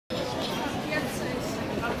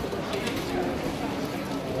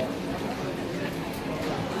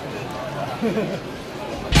あ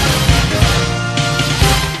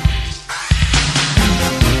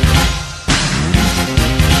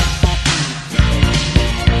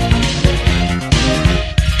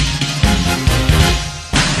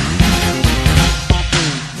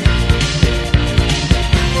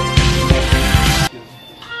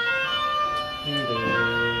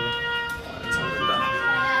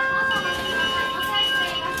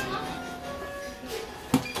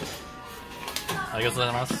りがとうござ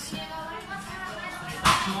います。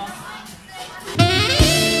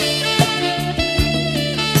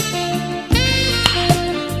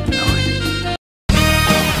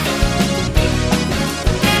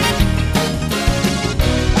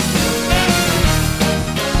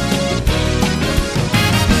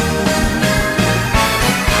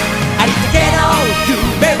ありったけの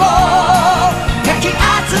夢をかき集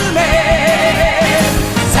め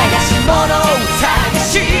探し物を探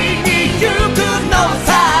しに行くのさ。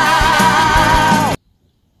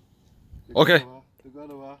 Okay. Det gør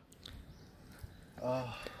det bare.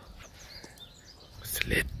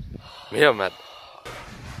 Slet. Mere, mand.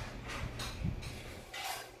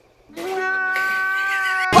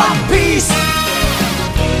 One Piece.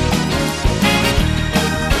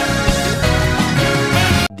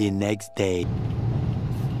 The next day.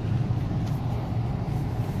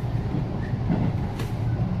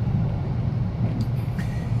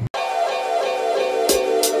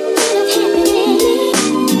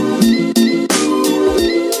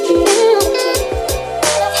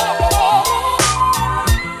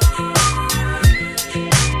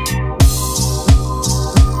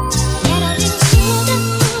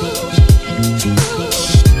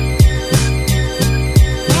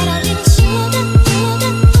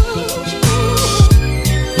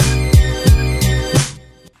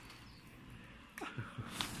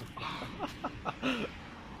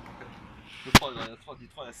 De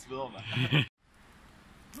tror jeg sveder mig.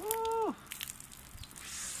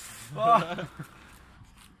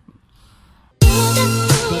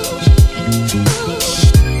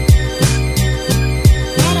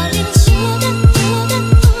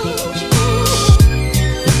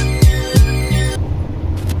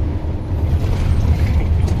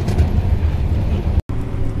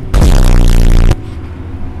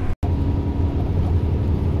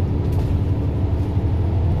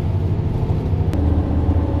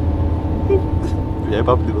 Jeg er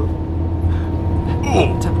bare blevet ved.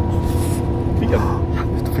 Fik jeg den? Ja,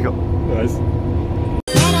 du fik jeg den. Nice.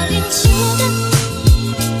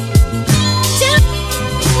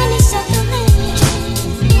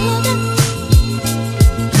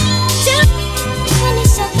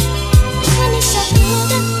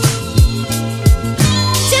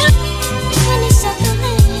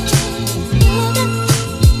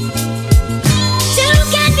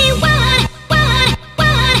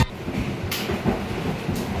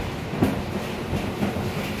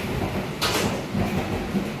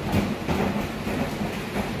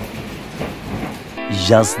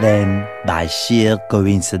 Just then, by sheer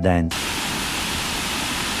coincidence.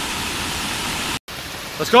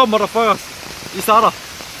 Let's go, motherfuckers. I starter.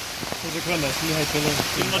 2 sekunder, jeg skal lige have et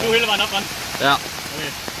billede. Må du hele vejen op, Rand? Ja.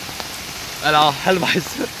 Okay. Eller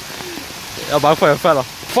halvvejs. Jeg er bange for, at jeg falder.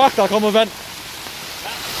 Fuck, der er kommet vand.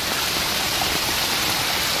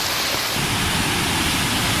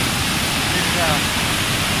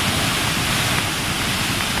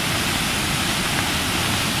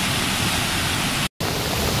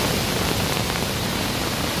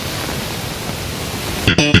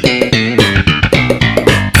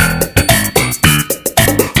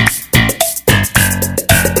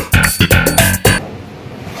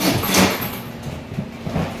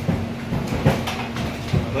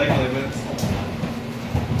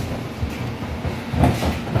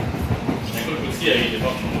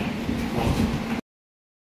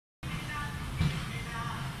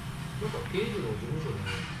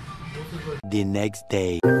 The next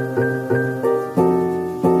day.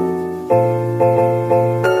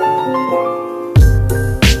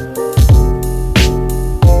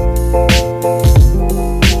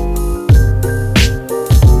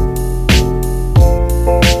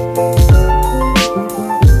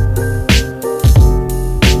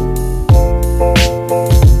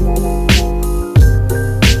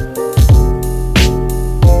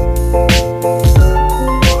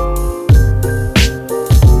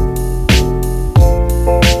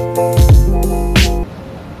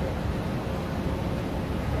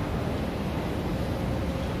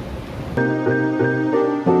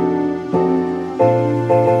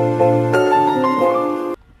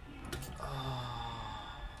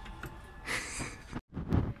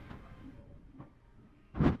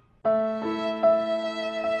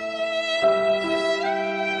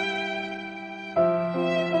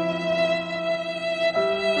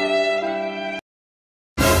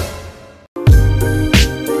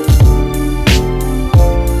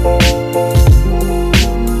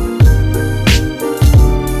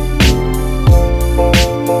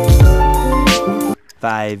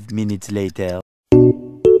 5 minutes later.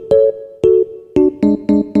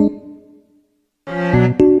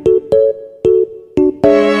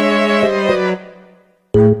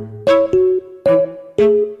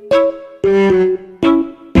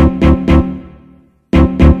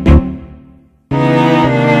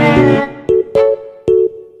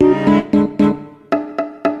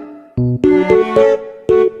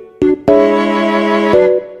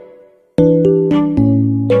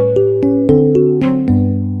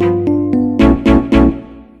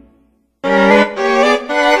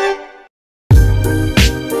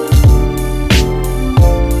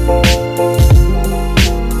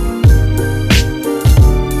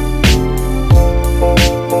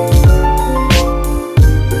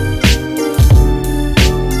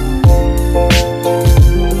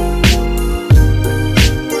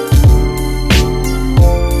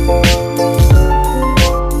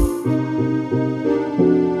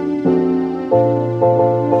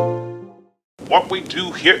 What we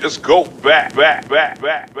do here is go back. Du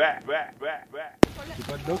kan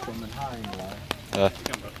godt lukke, om man har en eller ej. Ja.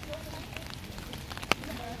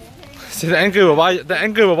 Se, den angriber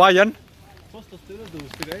bare igen. Prøv at stå stille, du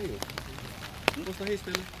stikker af jo. Prøv at stå helt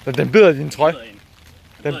stille. Den bider din trøje.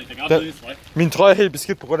 Den Min trøje er helt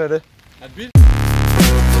beskidt på grund af det. Er det vildt?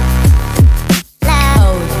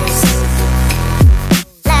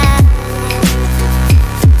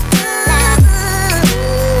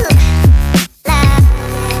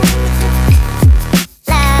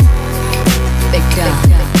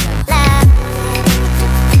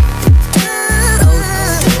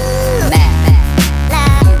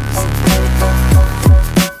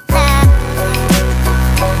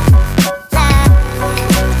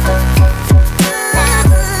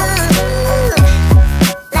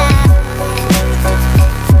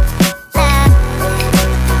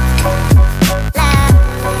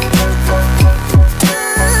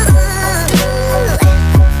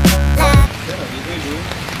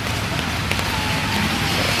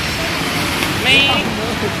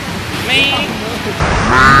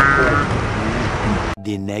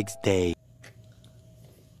 The next day.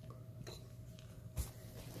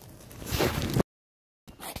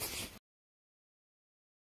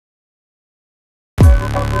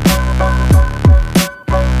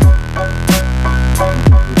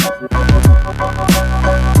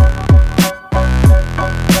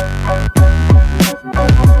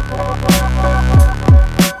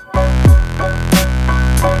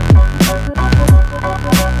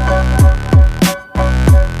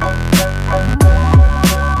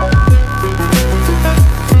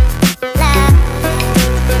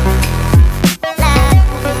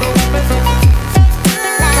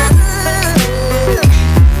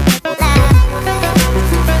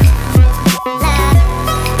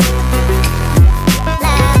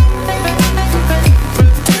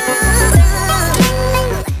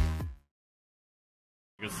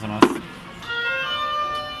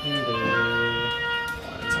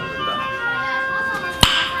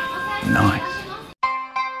 Nice.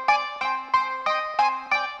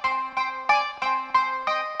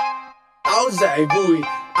 Áo dài vui,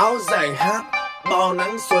 áo dài hát, bao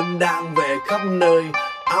nắng xuân đang về khắp nơi.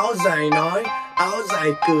 Áo dài nói, áo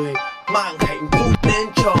dài cười, mang hạnh phúc đến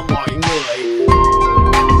cho mọi người.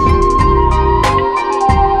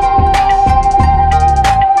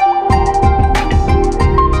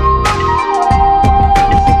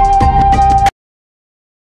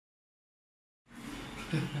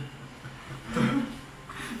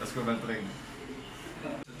 Der skal være dræn.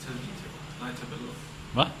 Nej, tabeller.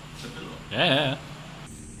 Hvad? Tabeller. Ja. Jeg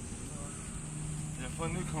har fået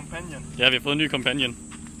en ny companion. Ja, vi har fået en ny companion.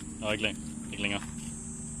 Nå, ikke længere.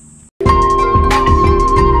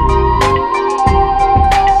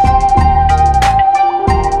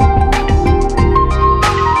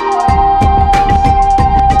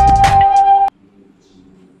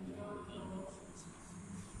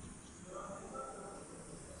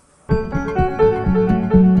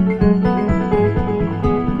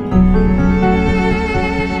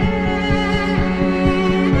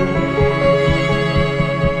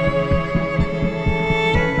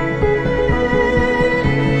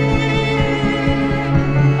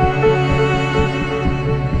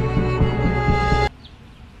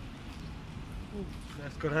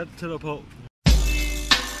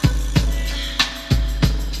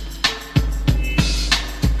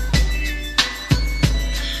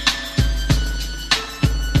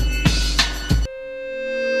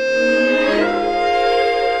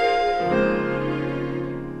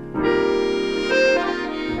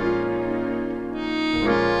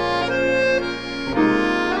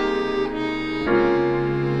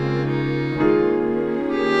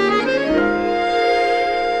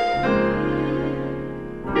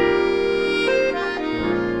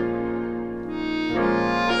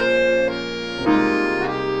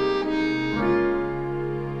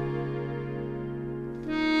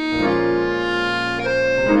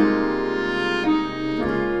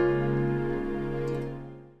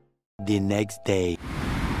 next day.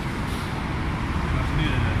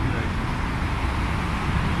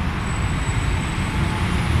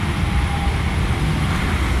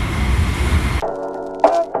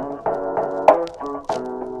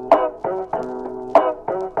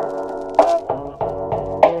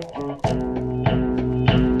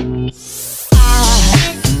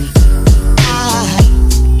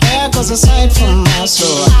 Aside from my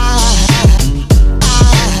soul,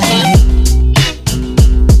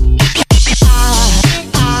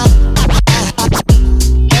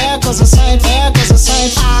 there goes a sight, there goes a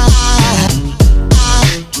sight.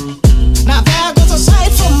 Now there goes a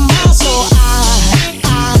sight from my soul.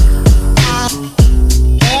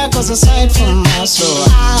 There goes a sight from my soul.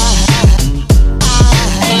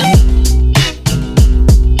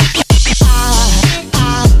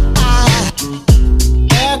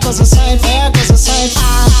 There goes a sight, there goes a sight.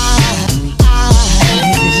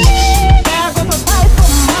 There goes a sight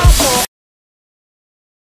from my soul.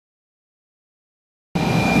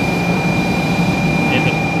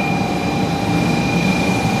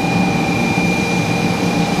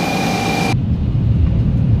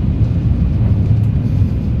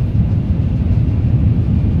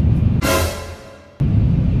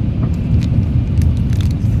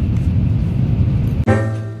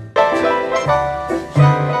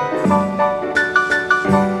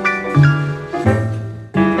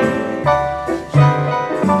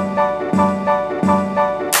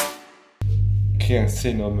 Kan jeg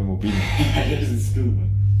se noget med mobilen? Det er sådan skid, mand.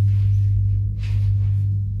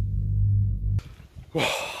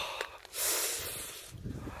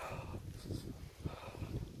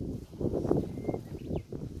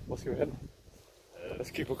 Hvor skal vi hen? Lad os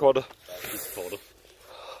kigge på kortet. Kortet.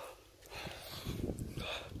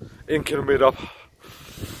 1 kilometer op.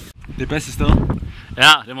 Det er bedste sted.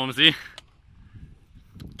 Ja, det må man sige.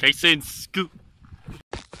 Kan ikke se en skid.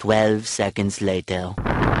 12 seconds later.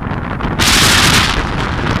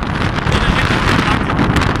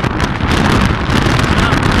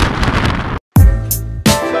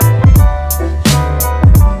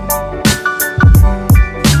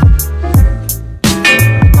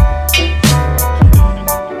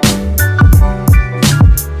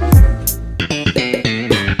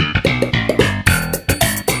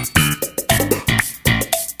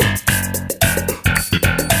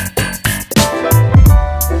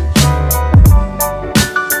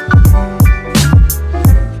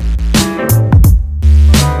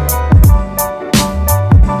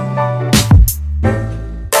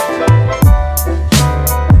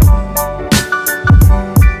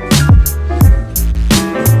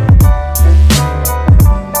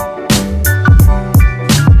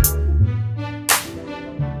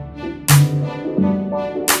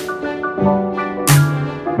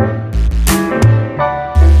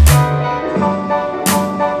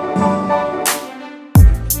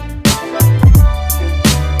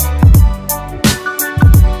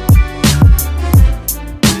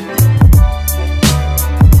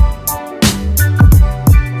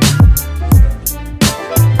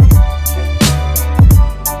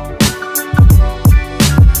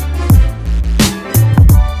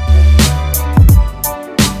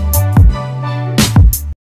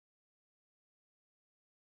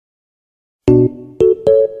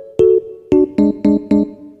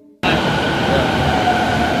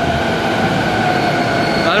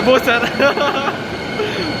 er modsat.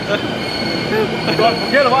 Godt,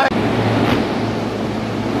 forkert vej.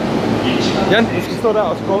 Jan, du skal stå der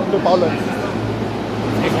og løbe baglands.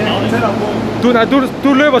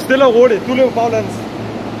 Du løber stille og roligt. Du løber baglands.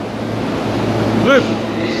 Løb.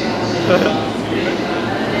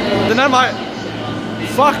 Den anden vej.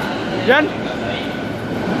 Fuck. Jan.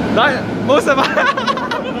 Nej, modsat vej.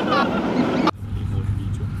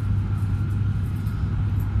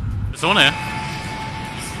 Sådan er jeg.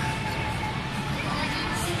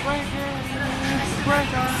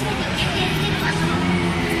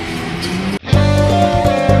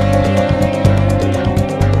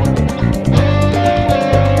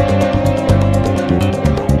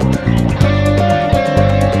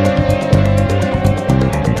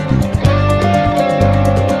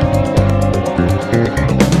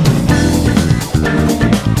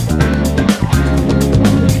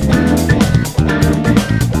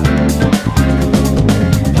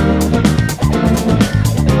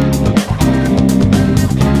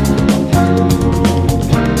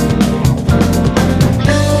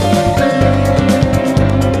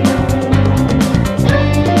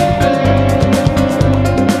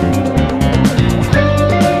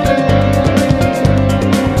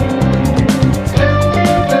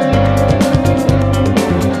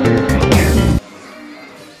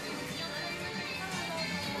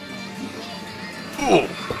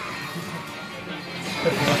 Ooh.